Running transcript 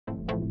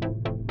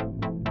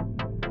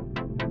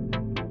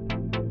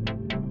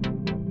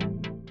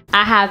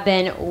I have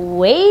been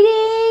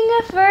waiting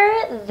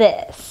for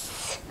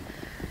this.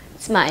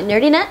 It's my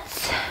Nerdy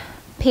Nuts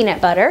peanut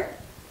butter.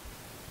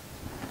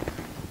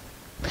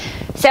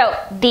 So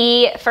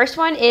the first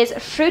one is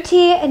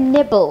Fruity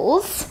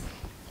Nibbles.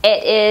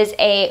 It is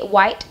a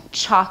white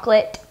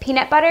chocolate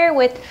peanut butter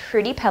with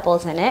Fruity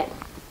Pebbles in it.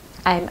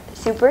 I'm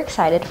super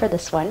excited for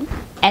this one.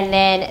 And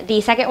then the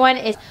second one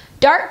is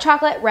dark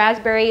chocolate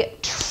raspberry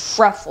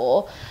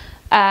truffle.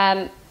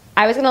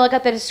 I was gonna look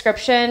up the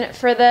description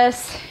for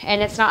this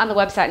and it's not on the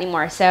website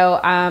anymore. So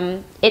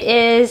it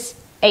is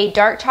a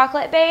dark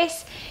chocolate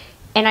base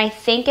and I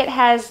think it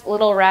has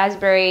little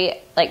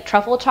raspberry like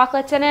truffle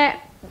chocolates in it.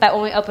 But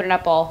when we open it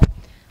up, I'll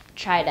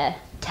try to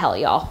tell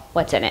y'all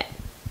what's in it.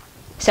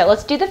 So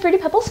let's do the Fruity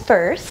Pebbles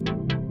first.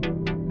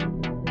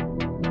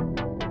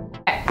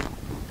 Okay.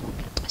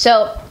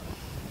 So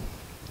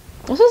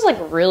this is like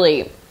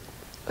really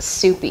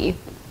soupy.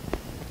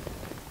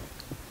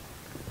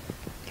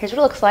 Here's what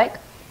it looks like.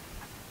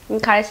 You can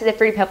kind of see the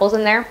Fruity Pebbles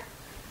in there.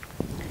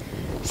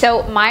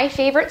 So my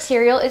favorite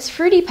cereal is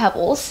Fruity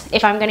Pebbles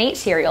if I'm gonna eat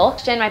cereal.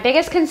 And my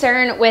biggest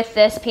concern with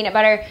this peanut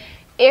butter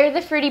are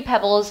the Fruity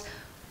Pebbles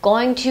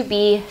going to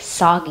be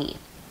soggy?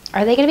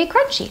 Are they gonna be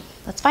crunchy?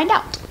 Let's find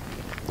out.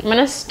 I'm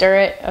gonna stir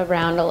it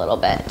around a little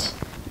bit.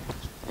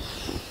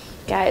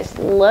 Guys,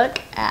 look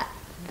at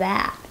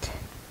that.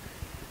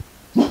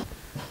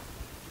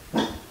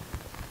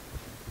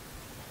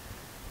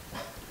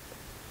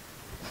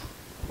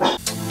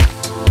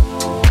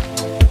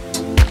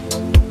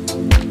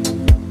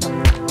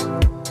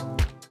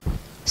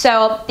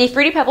 So the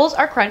Fruity Pebbles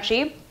are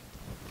crunchy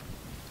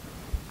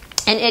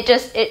and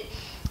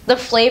the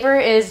flavor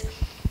is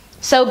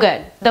so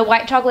good. The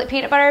white chocolate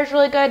peanut butter is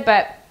really good,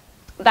 but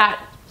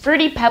that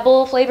Fruity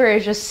Pebble flavor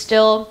is just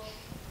still,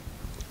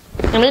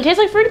 I mean, it tastes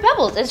like Fruity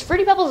Pebbles. It's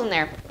Fruity Pebbles in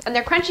there and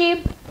they're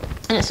crunchy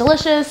and it's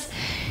delicious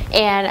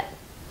and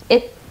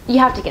you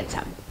have to get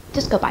some.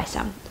 Just go buy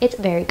some. It's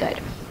very good.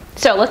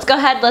 So let's go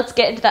ahead, let's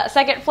get into that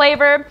second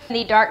flavor,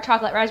 the dark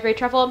chocolate raspberry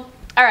truffle.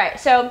 All right,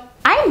 so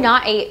I'm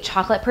not a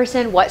chocolate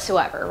person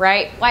whatsoever,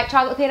 right? White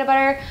chocolate peanut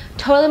butter,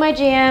 totally my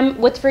jam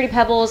with Fruity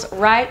Pebbles,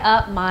 right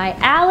up my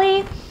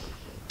alley.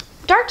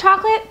 Dark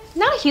chocolate,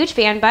 not a huge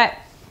fan, but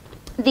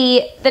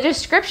the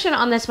description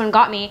on this one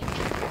got me.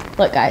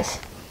 Look guys,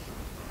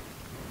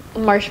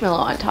 marshmallow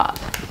on top.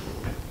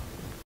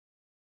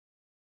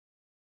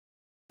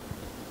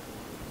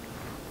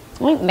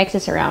 Let me mix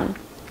this around.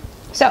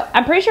 So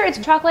I'm pretty sure it's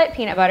chocolate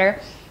peanut butter.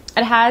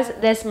 It has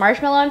this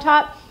marshmallow on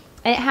top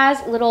and it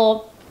has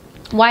little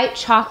white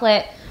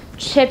chocolate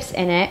chips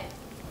in it.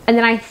 And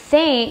then I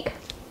think,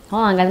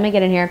 hold on guys, let me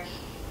get in here.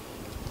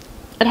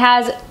 It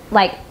has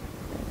like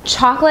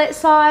chocolate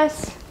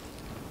sauce.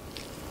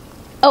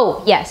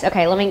 Oh yes,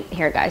 okay,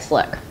 here guys,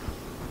 look.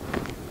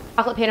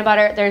 Chocolate peanut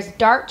butter, there's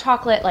dark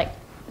chocolate like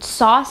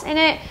sauce in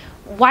it,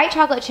 white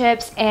chocolate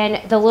chips,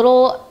 and the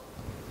little,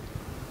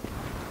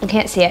 you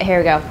can't see it, here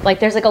we go. Like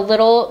there's like a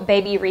little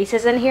baby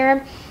Reese's in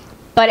here,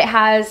 but it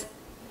has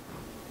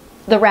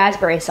the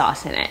raspberry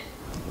sauce in it.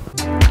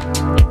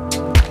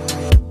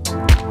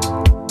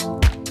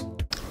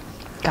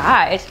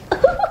 Guys,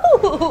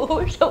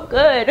 ooh, so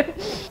good.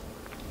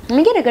 Let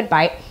me get a good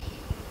bite.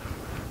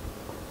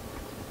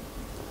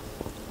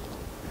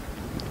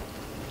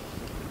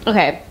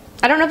 Okay,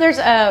 I don't know if there's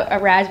a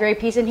raspberry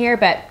piece in here,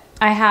 but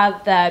I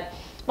have the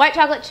white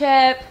chocolate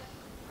chip,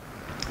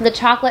 the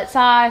chocolate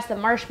sauce, the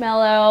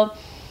marshmallow,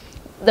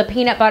 the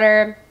peanut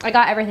butter. I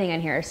got everything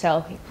in here,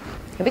 so here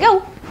we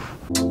go.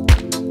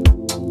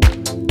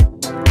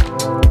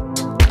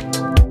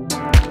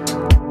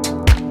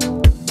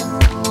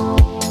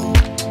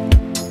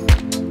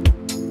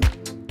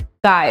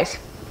 Guys,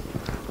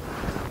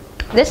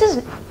 this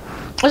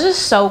is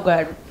so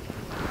good.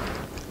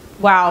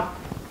 Wow.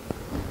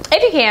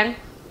 If you can,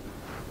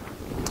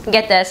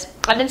 get this.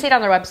 I didn't see it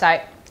on their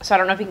website, so I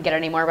don't know if you can get it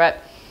anymore, but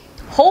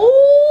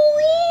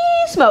holy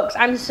smokes,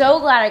 I'm so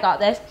glad I got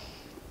this.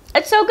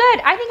 It's so good.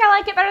 I think I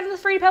like it better than the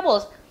Fruity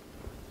Pebbles.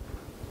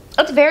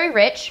 It's very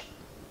rich.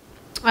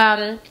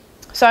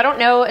 So I don't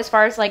know as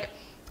far as like,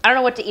 I don't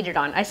know what to eat it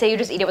on. I say you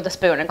just eat it with a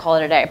spoon and call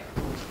it a day.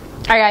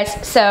 All right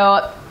guys,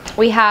 so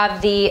we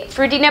have the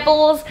Fruity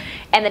Nibbles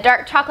and the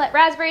dark chocolate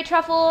raspberry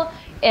truffle.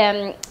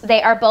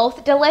 They are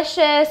both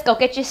delicious. Go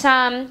get you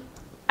some.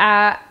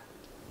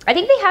 I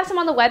think they have some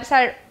on the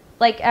website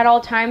like at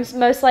all times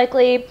most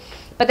likely,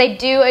 but they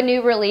do a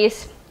new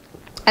release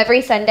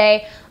every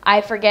Sunday.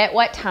 I forget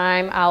what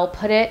time. I'll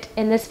put it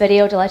in this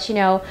video to let you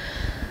know.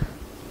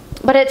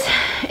 But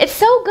it's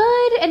so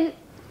good and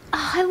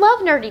I love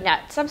Nerdy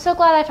Nuts. I'm so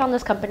glad I found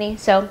this company.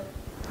 So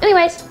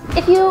anyways,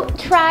 if you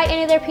try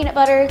any of their peanut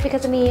butters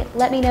because of me,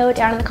 let me know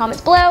down in the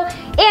comments below.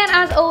 And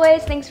as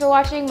always, thanks for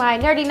watching my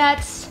Nerdy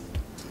Nuts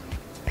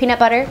peanut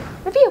butter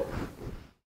review.